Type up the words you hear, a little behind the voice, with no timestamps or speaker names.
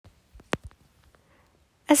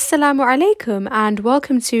Assalamu alaikum and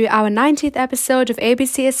welcome to our 90th episode of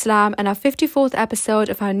ABC Islam and our 54th episode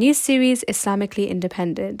of our new series Islamically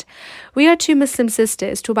Independent. We are two Muslim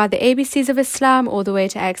sisters talk about the ABCs of Islam all the way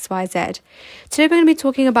to XYZ. Today we're going to be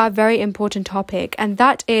talking about a very important topic, and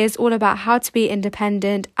that is all about how to be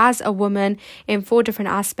independent as a woman in 4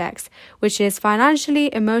 different aspects, which is financially,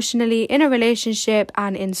 emotionally, in a relationship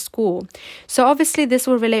and in school. So obviously this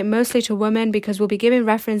will relate mostly to women because we'll be giving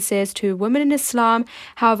references to women in Islam.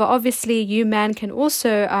 However, obviously, you men can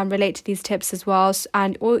also relate to these tips as well.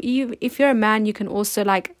 If you're a man, you can also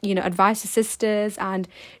advise your sisters and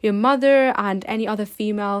your mother and any other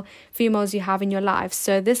females you have in your life.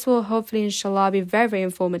 So this will hopefully, inshallah, be very, very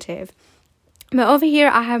informative. But over here,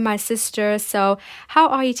 I have my sister. So how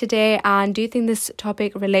are you today? And do you think this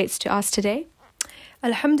topic relates to us today?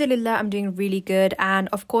 Alhamdulillah, I'm doing really good. And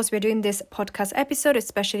of course, we're doing this podcast episode,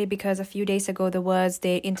 especially because a few days ago, there was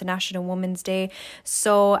the International Women's Day.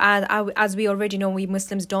 So as we already know, we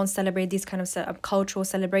Muslims don't celebrate these kind of cultural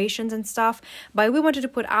celebrations and stuff. But we wanted to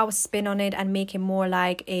put our spin on it and make it more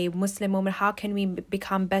like a Muslim woman. How can we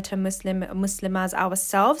become better Muslimas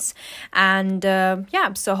ourselves? And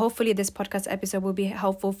so hopefully this podcast episode will be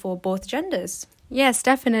helpful for both genders. Yes,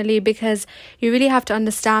 definitely, because you really have to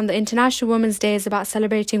understand that International Women's Day is about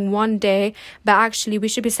celebrating one day, but actually we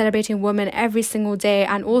should be celebrating women every single day,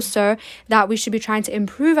 and also that we should be trying to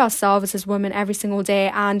improve ourselves as women every single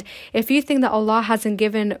day. And if you think that Allah hasn't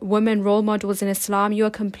given women role models in Islam, you are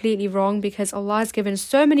completely wrong, because Allah has given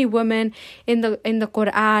so many women in the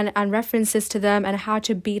Quran and references to them and how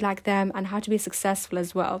to be like them and how to be successful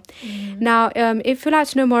as well. Now, if you'd like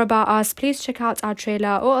to know more about us, please check out our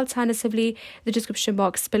trailer, or alternatively the description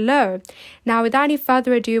box below. Now, without any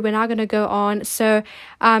further ado, we're now going to go on. So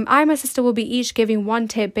I and my sister will be each giving one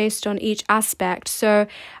tip based on each aspect. So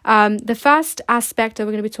the first aspect that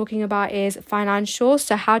we're going to be talking about is financial,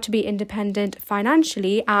 so how to be independent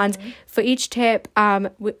financially. And for each tip,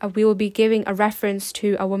 we will be giving a reference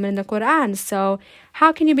to a woman in the Quran. So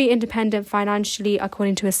how can you be independent financially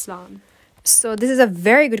according to Islam? So this is a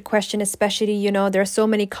very good question, especially, there are so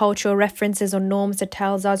many cultural references or norms that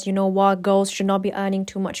tells us, what girls should not be earning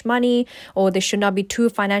too much money, or they should not be too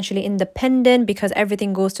financially independent because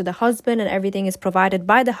everything goes to the husband and everything is provided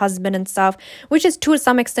by the husband and stuff, which is to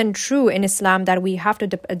some extent true in Islam, that we have to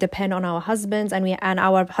depend on our husbands, and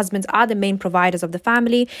our husbands are the main providers of the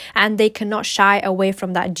family and they cannot shy away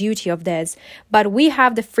from that duty of theirs. But we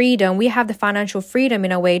have the freedom, we have the financial freedom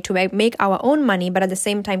in a way to make our own money, but at the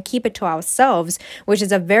same time keep it to ourselves, which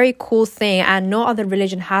is a very cool thing. And no other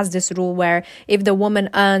religion has this rule where if the woman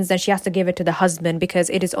earns, then she has to give it to the husband, because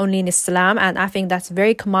it is only in Islam. And I think that's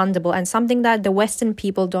very commendable and something that the Western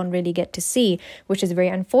people don't really get to see, which is very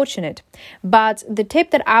unfortunate. But the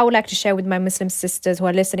tip that I would like to share with my Muslim sisters who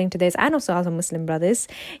are listening to this, and also other Muslim brothers,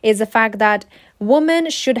 is the fact that women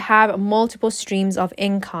should have multiple streams of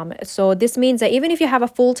income. So this means that even if you have a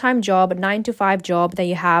full-time job, a 9-to-5 job that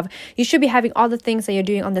you have, you should be having other things that you're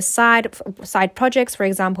doing on the side projects, for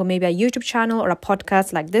example, maybe a YouTube channel or a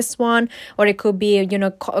podcast like this one, or it could be,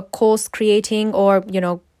 course creating, or,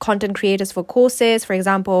 content creators for courses, for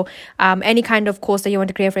example, any kind of course that you want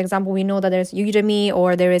to create. For example, we know that there's Udemy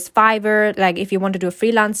or there is Fiverr, like if you want to do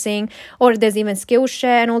freelancing, or there's even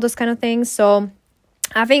Skillshare and all those kind of things. So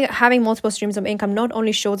I think having multiple streams of income not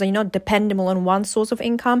only shows that you're not dependable on one source of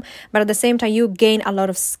income, but at the same time, you gain a lot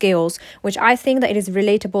of skills, which I think that it is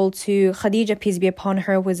relatable to Khadija, peace be upon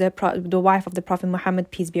her, who is the wife of the Prophet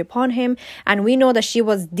Muhammad, peace be upon him. And we know that she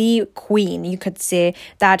was the queen, you could say,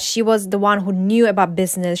 that she was the one who knew about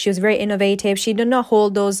business. She was very innovative. She did not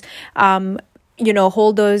hold those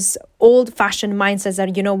old-fashioned mindsets that,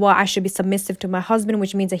 I should be submissive to my husband,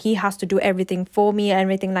 which means that he has to do everything for me and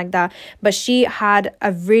everything like that. But she had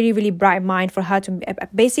a really, really bright mind for her to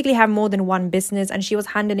basically have more than one business, and she was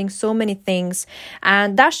handling so many things.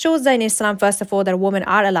 And that shows that in Islam, first of all, that women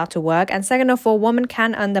are allowed to work, and second of all, women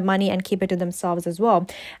can earn the money and keep it to themselves as well.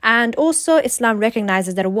 And also, Islam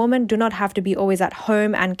recognizes that a woman do not have to be always at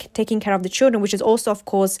home and taking care of the children, which is also, of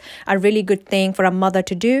course, a really good thing for a mother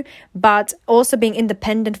to do. But also being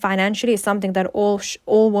independent financially is something that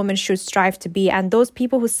all women should strive to be. And those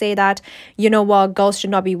people who say that, girls should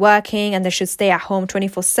not be working and they should stay at home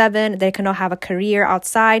 24/7, they cannot have a career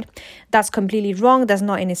outside, that's completely wrong. That's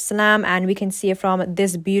not in Islam, and we can see it from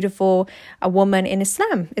this beautiful woman in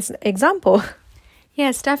Islam. It's an example.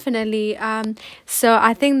 Yes, definitely. So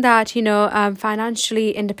I think that,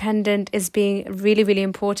 financially independent is being really, really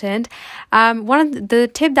important. One of the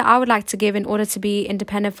tip that I would like to give in order to be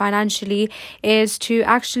independent financially is to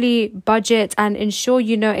actually budget and ensure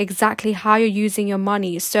you know exactly how you're using your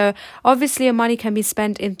money. So obviously your money can be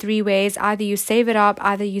spent in three ways. Either you save it up,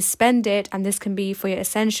 either you spend it, and this can be for your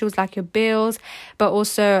essentials like your bills, but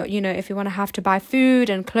also, if you want to have to buy food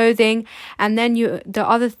and clothing. And then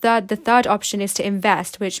the third option is to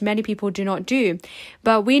invest, which many people do not do.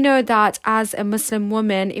 But we know that as a Muslim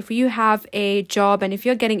woman, if you have a job and if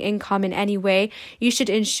you're getting income in any way, you should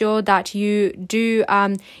ensure that you do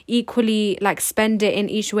equally spend it in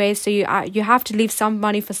each way. So you have to leave some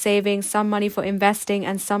money for saving, some money for investing,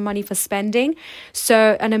 and some money for spending.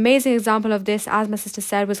 So an amazing example of this, as my sister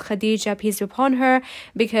said, was Khadija, peace be upon her,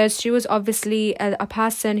 because she was obviously a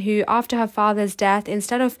person who, after her father's death,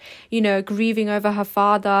 instead of grieving over her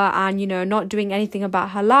father and not doing anything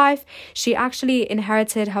about her life, she actually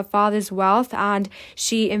inherited her father's wealth and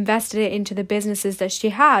she invested it into the businesses that she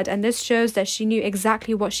had. And this shows that she knew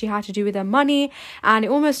exactly what she had to do with her money, and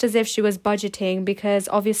almost as if she was budgeting, because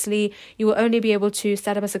obviously you will only be able to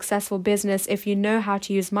set up a successful business if you know how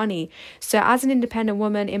to use money. So as an independent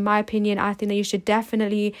woman, in my opinion, I think that you should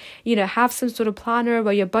definitely have some sort of planner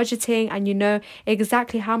where you're budgeting and you know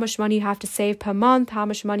exactly how much money you have to save per month, how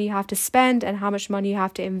much money you have to spend, and how much money you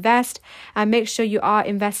have to invest, and make sure you are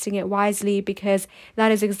investing it wisely, because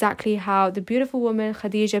that is exactly how the beautiful woman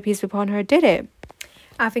Khadija, peace be upon her, did it.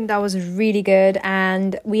 I think that was really good,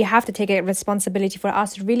 and we have to take a responsibility for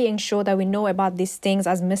us to really ensure that we know about these things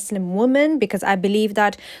as Muslim women, because I believe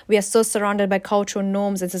that we are so surrounded by cultural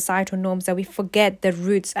norms and societal norms that we forget the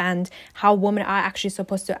roots and how women are actually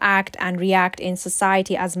supposed to act and react in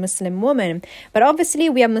society as Muslim women. But obviously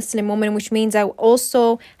we are Muslim women, which means that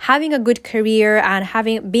also having a good career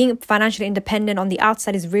and being financially independent on the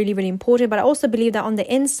outside is really, really important. But I also believe that on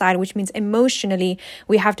the inside, which means emotionally,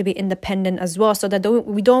 we have to be independent as well, so that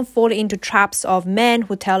we don't fall into traps of men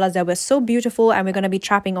who tell us that we're so beautiful and we're going to be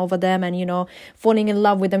trapping over them and falling in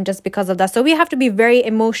love with them just because of that. So we have to be very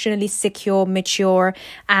emotionally secure, mature,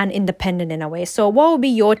 and independent in a way. So what would be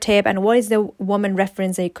your tip, and what is the woman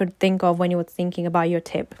reference that you could think of when you were thinking about your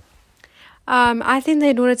tip? I think that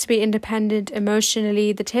in order to be independent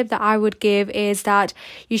emotionally, the tip that I would give is that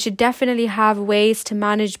you should definitely have ways to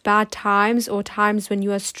manage bad times or times when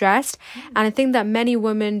you are stressed. And I think that many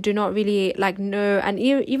women do not really know, and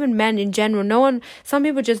even men in general, some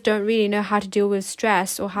people just don't really know how to deal with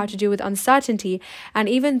stress or how to deal with uncertainty. And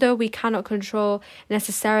even though we cannot control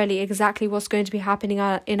necessarily exactly what's going to be happening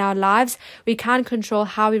in our lives, we can control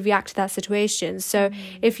how we react to that situation. So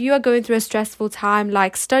if you are going through a stressful time,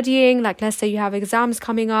 like studying, let's say you have exams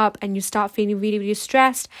coming up and you start feeling really, really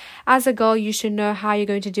stressed, as a girl, you should know how you're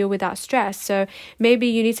going to deal with that stress. So maybe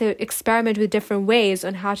you need to experiment with different ways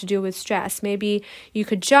on how to deal with stress. Maybe you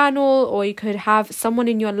could journal, or you could have someone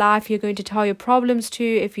in your life you're going to tell your problems to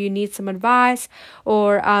if you need some advice,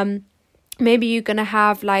 or maybe you're going to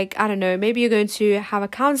have maybe you're going to have a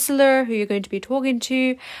counselor who you're going to be talking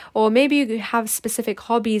to, or maybe you have specific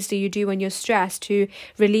hobbies that you do when you're stressed to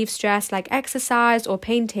relieve stress, like exercise or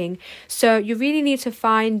painting. So you really need to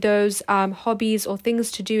find those hobbies or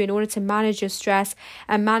things to do in order to manage your stress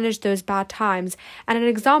and manage those bad times. And an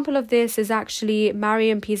example of this is actually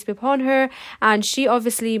Maryam, peace be upon her, and she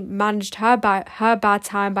obviously managed her bad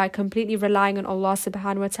time by completely relying on Allah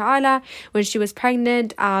subhanahu wa ta'ala when she was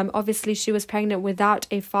pregnant. Obviously she was pregnant without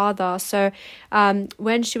a father. So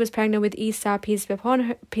when she was pregnant with Isa, peace be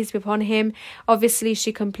upon him, obviously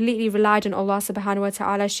she completely relied on Allah subhanahu wa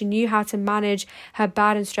ta'ala. She knew how to manage her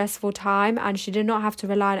bad and stressful time, and she did not have to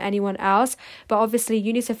rely on anyone else. But obviously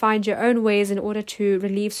you need to find your own ways in order to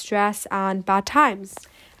relieve stress and bad times.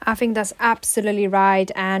 I think that's absolutely right,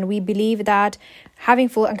 and we believe that having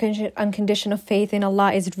full unconditional faith in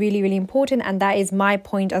Allah is really, really important, and that is my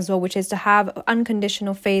point as well, which is to have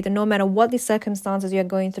unconditional faith no matter what the circumstances you're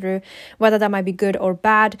going through, whether that might be good or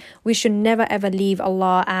bad. We should never ever leave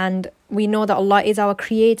Allah, and we know that Allah is our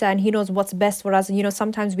creator and He knows what's best for us. And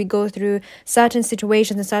sometimes we go through certain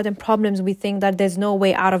situations and certain problems. We think that there's no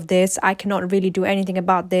way out of this. I cannot really do anything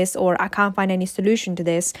about this, or I can't find any solution to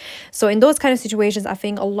this. So in those kind of situations, I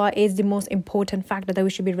think Allah is the most important factor that we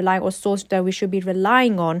should be relying, or source that we should be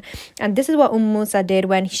relying on. And this is what Musa did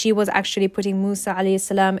when she was actually putting Musa alayhi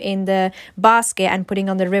salam in the basket and putting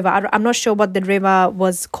on the river. I'm not sure what the river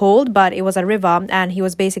was called, but it was a river and he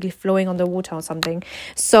was basically flowing on the water or something.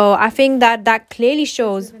 So I think that clearly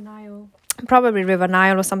shows probably River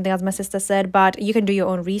Nile or something, as my sister said, but you can do your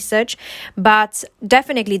own research. But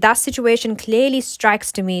definitely that situation clearly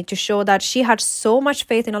strikes to me to show that she had so much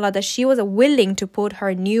faith in Allah that she was willing to put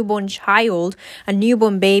her newborn child, a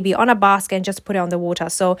newborn baby, on a basket and just put it on the water.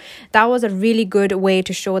 So that was a really good way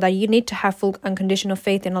to show that you need to have full unconditional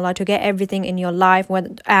faith in Allah to get everything in your life,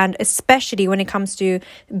 and especially when it comes to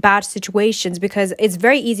bad situations, because it's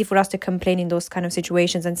very easy for us to complain in those kind of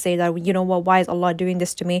situations and say that, you know what, why is Allah doing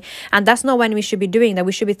this to me? And that's not when we should be doing that.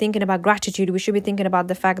 We should be thinking about gratitude. We should be thinking about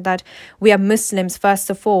the fact that we are Muslims first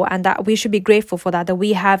of all, and that we should be grateful for that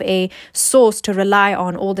we have a source to rely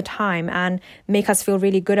on all the time and make us feel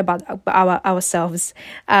really good about ourselves.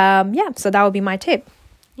 So that would be my tip.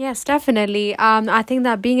 Yes, definitely. I think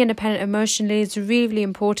that being independent emotionally is really, really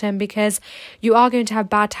important, because you are going to have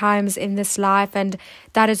bad times in this life, and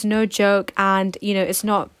that is no joke. And it's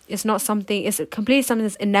not something, it's completely something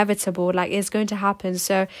that's inevitable, like it's going to happen.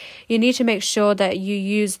 So you need to make sure that you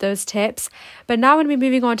use those tips. But now we're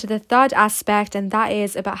moving on to the third aspect, and that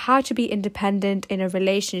is about how to be independent in a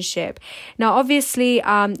relationship. Now, obviously,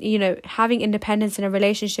 having independence in a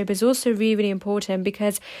relationship is also really, really important,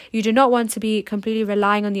 because you do not want to be completely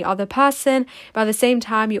relying on the other person, but at the same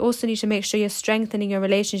time, you also need to make sure you're strengthening your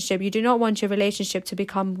relationship. You do not want your relationship to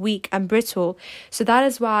become weak and brittle. So that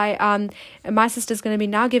is why my sister's going to be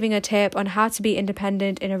now giving a tip on how to be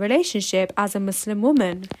independent in a relationship as a Muslim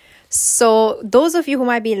woman. So those of you who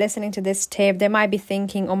might be listening to this tip, they might be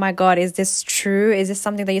thinking, oh my God, is this true? Is this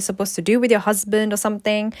something that you're supposed to do with your husband or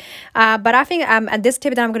something? But I think and this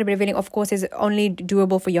tip that I'm going to be revealing, of course, is only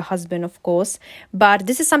doable for your husband, of course. But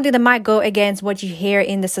this is something that might go against what you hear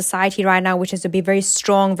in the society right now, which is to be very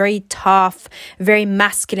strong, very tough, very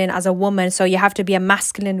masculine as a woman. So you have to be a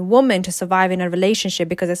masculine woman to survive in a relationship,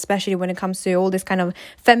 because especially when it comes to all this kind of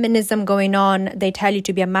feminism going on, they tell you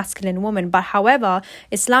to be a masculine woman. But however,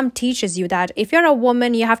 Islam teaches you that if you're a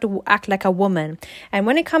woman, you have to act like a woman. And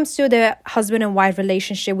when it comes to the husband and wife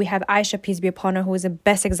relationship, we have Aisha, peace be upon her, who is the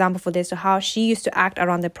best example for this, so how she used to act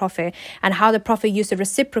around the Prophet and how the Prophet used to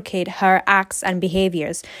reciprocate her acts and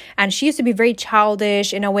behaviors. And she used to be very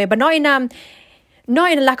childish in a way, but not in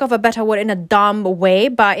a lack of a better word, in a dumb way,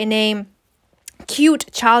 but in a cute,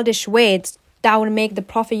 childish way. That would make the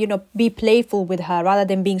Prophet, be playful with her rather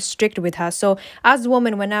than being strict with her. So as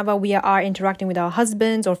women, whenever we are interacting with our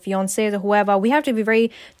husbands or fiancés or whoever, we have to be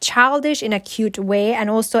very childish in a cute way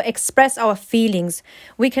and also express our feelings.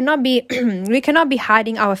 We cannot be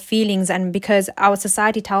hiding our feelings. And because our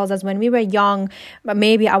society tells us when we were young,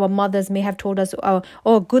 maybe our mothers may have told us,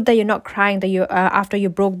 oh, good that you're not crying, that you after you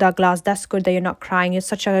broke that glass, that's good that you're not crying. You're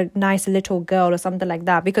such a nice little girl or something like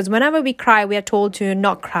that. Because whenever we cry, we are told to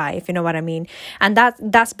not cry, if you know what I mean. And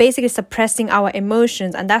that's basically suppressing our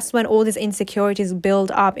emotions, and that's when all these insecurities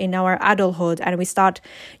build up in our adulthood, and we start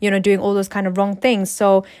doing all those kind of wrong things.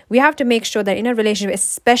 So we have to make sure that in a relationship,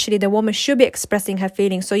 especially, the woman should be expressing her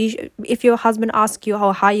feelings. So if your husband asks you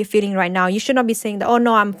how are you feeling right now, you should not be saying that, oh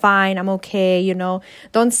no, I'm fine, I'm okay,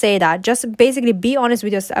 don't say that. Just basically be honest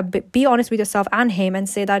with yourself and him, and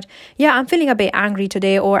say that, yeah, I'm feeling a bit angry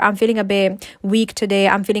today, or I'm feeling a bit weak today,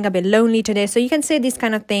 I'm feeling a bit lonely today. So you can say these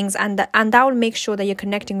kind of things, and that will make sure that you're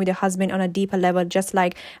connecting with your husband on a deeper level, just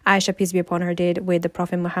like Aisha, peace be upon her, did with the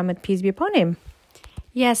Prophet Muhammad, peace be upon him.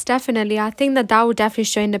 Yes, definitely. I think that would definitely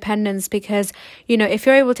show independence, because, if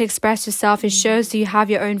you're able to express yourself, it shows that you have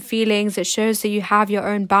your own feelings, it shows that you have your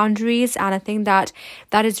own boundaries, and I think that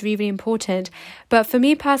is really, really important. But for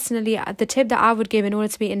me personally, the tip that I would give in order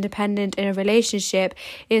to be independent in a relationship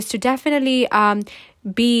is to definitely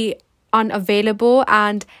be unavailable.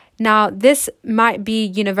 And now, this might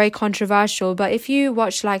be, very controversial, but if you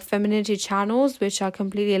watch like femininity channels, which are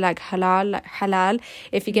completely like halal,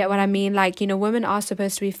 if you get what I mean, like, women are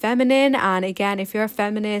supposed to be feminine. And again, if you're a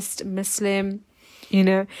feminist Muslim,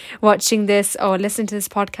 watching this or listening to this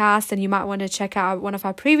podcast, and you might want to check out one of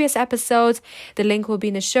our previous episodes. The link will be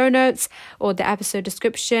in the show notes or the episode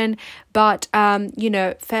description. But,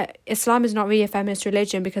 Islam is not really a feminist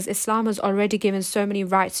religion, because Islam has already given so many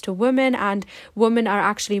rights to women, and women are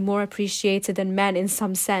actually more appreciated than men in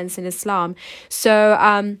some sense in Islam. So,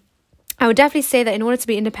 I would definitely say that in order to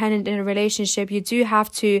be independent in a relationship, you do have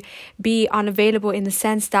to be unavailable, in the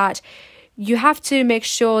sense that you have to make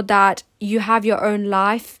sure that you have your own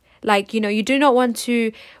life, Like, you do not want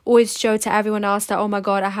to always show to everyone else that, oh my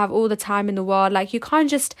God, I have all the time in the world. Like, you can't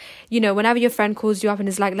just, whenever your friend calls you up and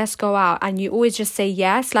is like, let's go out, and you always just say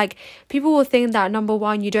yes. Like, people will think that, number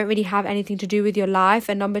one, you don't really have anything to do with your life,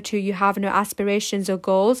 and number two, you have no aspirations or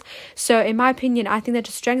goals. So in my opinion, I think that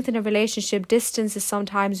to strengthen a relationship, distance is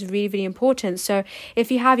sometimes really, really important. So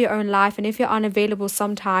if you have your own life, and if you're unavailable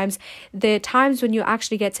sometimes, the times when you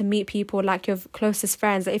actually get to meet people like your closest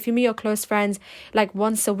friends, like if you meet your close friends like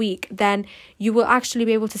once a week, then you will actually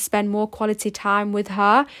be able to spend more quality time with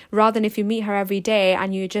her, rather than if you meet her every day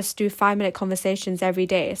and you just do 5-minute conversations every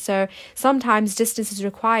day. So sometimes distance is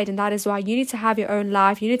required, and that is why you need to have your own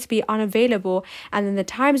life. You need to be unavailable, and then the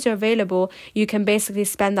times you're available, you can basically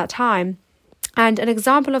spend that time. And an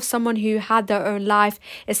example of someone who had their own life,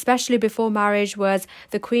 especially before marriage, was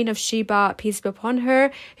the Queen of Sheba, peace be upon her,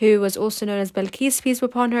 who was also known as Balqis, peace be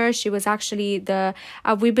upon her. She was actually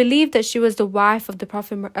we believe that she was the wife of the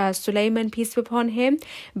Prophet Sulaiman, peace be upon him.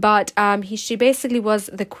 But she basically was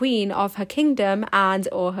the queen of her kingdom,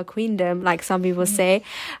 or her queendom, like some people say.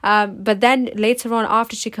 But then later on,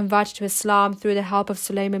 after she converted to Islam through the help of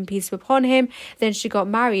Sulaiman, peace be upon him, then she got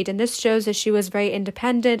married. And this shows that she was very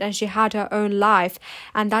independent and she had her own life.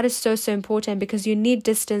 And that is so important, because you need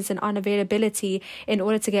distance and unavailability in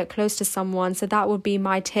order to get close to someone. So that would be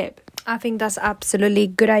my tip. I think that's absolutely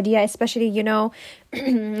good idea, especially,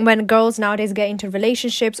 when girls nowadays get into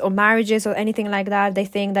relationships or marriages or anything like that, they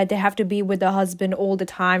think that they have to be with their husband all the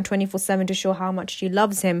time, 24/7, to show how much she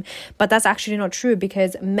loves him. But that's actually not true,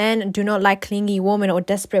 because men do not like clingy women or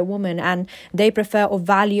desperate women, and they prefer or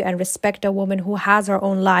value and respect a woman who has her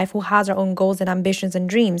own life, who has her own goals and ambitions and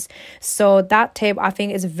dreams. So that tip, I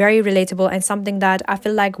think, is very relatable, and something that I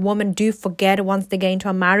feel like women do forget once they get into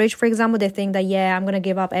a marriage. For example, they think that, I'm going to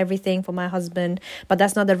give up everything for my husband, but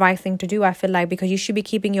that's not the right thing to do, I feel like, because you should be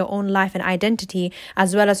keeping your own life and identity,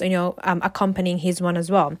 as well as accompanying his one as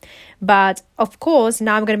well. But of course,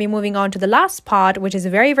 now I'm going to be moving on to the last part, which is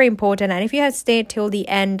very, very important. And if you have stayed till the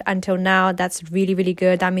end until now, that's really, really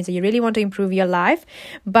good. That means that you really want to improve your life.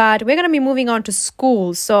 But we're going to be moving on to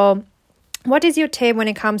school. So what is your tip when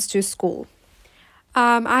it comes to school?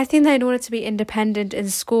 I think that in order to be independent in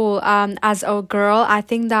school, as a girl, I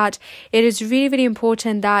think that it is really, really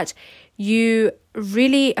important that you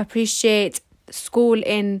really appreciate school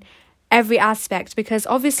in every aspect, because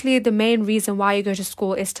obviously the main reason why you go to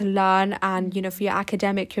school is to learn, and for your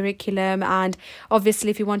academic curriculum, and obviously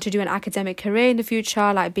if you want to do an academic career in the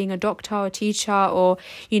future, like being a doctor or teacher or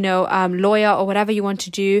lawyer or whatever you want to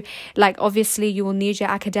do, like obviously you will need your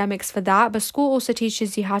academics for that. But school also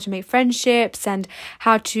teaches you how to make friendships, and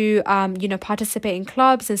how to participate in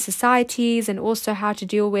clubs and societies, and also how to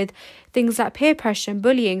deal with things like peer pressure and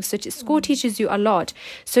bullying. So school teaches you a lot.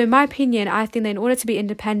 So in my opinion, I think that in order to be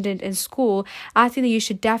independent in school, I think that you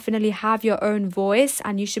should definitely have your own voice,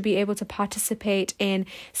 and you should be able to participate in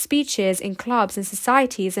speeches, in clubs and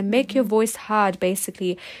societies, and make your voice heard,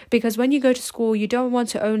 basically. Because when you go to school, you don't want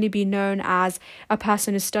to only be known as a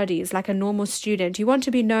person who studies, like a normal student. You want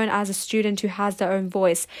to be known as a student who has their own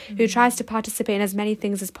voice, who tries to participate in as many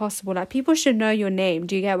things as possible. Like, people should know your name.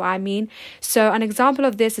 Do you get what I mean? So an example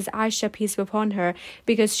of this is Aisha, peace be upon her,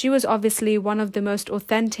 because she was obviously one of the most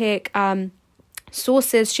authentic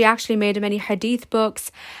sources. She actually made many hadith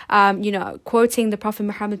books, quoting the Prophet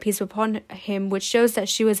Muhammad, peace be upon him, which shows that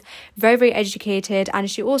she was very, very educated.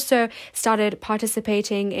 And she also started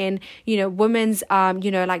participating in, women's,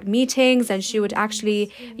 meetings, and she would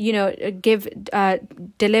actually,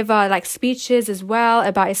 deliver like speeches as well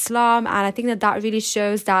about Islam. And I think that really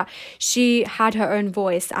shows that she had her own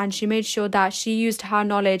voice, and she made sure that she used her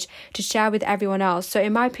knowledge to share with everyone else. So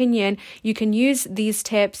in my opinion, you can use these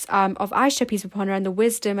tips of Aisha, peace be upon her, and the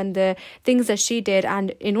wisdom and the things that she did. And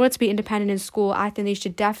in order to be independent in school, I think you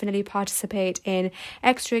should definitely participate in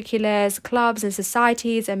extracurriculars, clubs and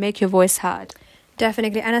societies, and make your voice heard.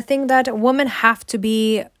 Definitely. And I think that women have to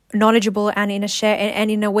be knowledgeable, and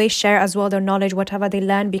in a way share as well their knowledge, whatever they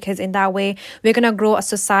learn, because in that way we're going to grow a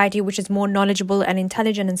society which is more knowledgeable and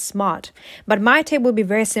intelligent and smart. But my tip will be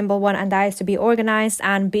very simple one, and that is to be organized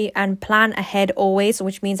and plan ahead always,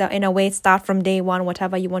 which means that in a way start from day one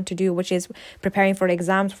whatever you want to do, which is preparing for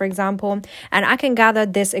exams, for example. And I can gather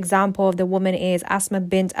this example of the woman is Asma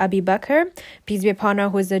bint Abi Bakr, peace be upon her,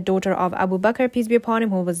 who is the daughter of Abu Bakr, peace be upon him,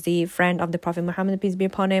 who was the friend of the Prophet Muhammad, peace be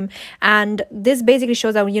upon him. And this basically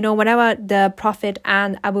shows that whenever the Prophet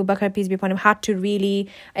and Abu Bakr, peace be upon him, had to really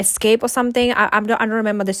escape or something. I don't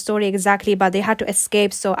remember the story exactly, but they had to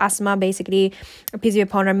escape. So Asma, basically, peace be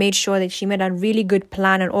upon her, made sure that she made a really good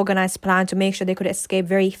plan, an organized plan to make sure they could escape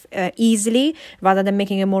very easily, rather than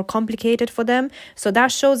making it more complicated for them. So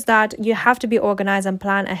that shows that you have to be organized and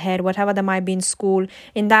plan ahead, whatever there might be in school.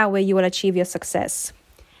 In that way, you will achieve your success.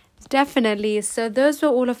 Definitely. So those were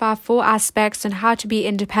all of our 4 aspects on how to be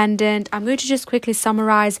independent. I'm going to just quickly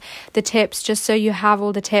summarize the tips just so you have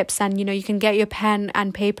all the tips, and you can get your pen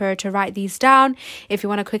and paper to write these down if you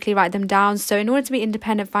want to quickly write them down. So in order to be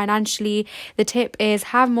independent financially, the tip is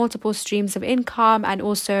have multiple streams of income, and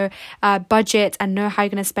also budget and know how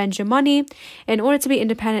you're going to spend your money. In order to be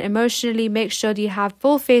independent emotionally, make sure that you have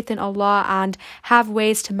full faith in Allah and have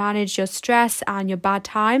ways to manage your stress and your bad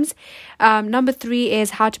times. Number 3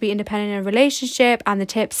 is how to be independent in a relationship, and the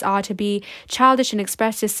tips are to be childish and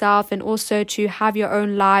express yourself, and also to have your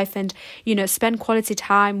own life and spend quality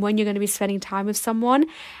time when you're going to be spending time with someone.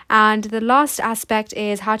 And the last aspect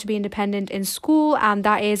is how to be independent in school, and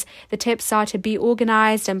that is the tips are to be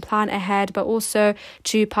organized and plan ahead, but also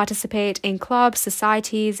to participate in clubs,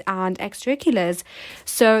 societies and extracurriculars.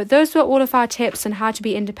 So those were all of our tips on how to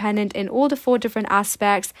be independent in all the 4 different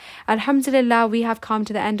aspects. Alhamdulillah, we have come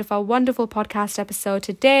to the end of our wonderful podcast episode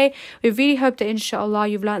today. We really hope that inshallah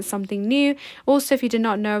you've learned something new. Also, if you did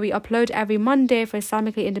not know, we upload every Monday for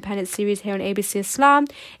Islamically Independent series here on ABC Islam.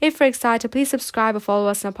 If you're excited, please subscribe or follow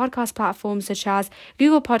us on our podcast platforms such as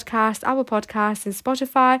Google Podcasts, Apple Podcasts and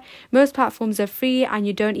Spotify. Most platforms are free and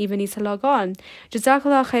you don't even need to log on.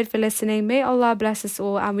 Jazakallah khair for listening. May Allah bless us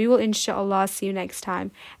all, and we will inshallah see you next time.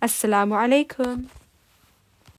 Assalamu alaikum.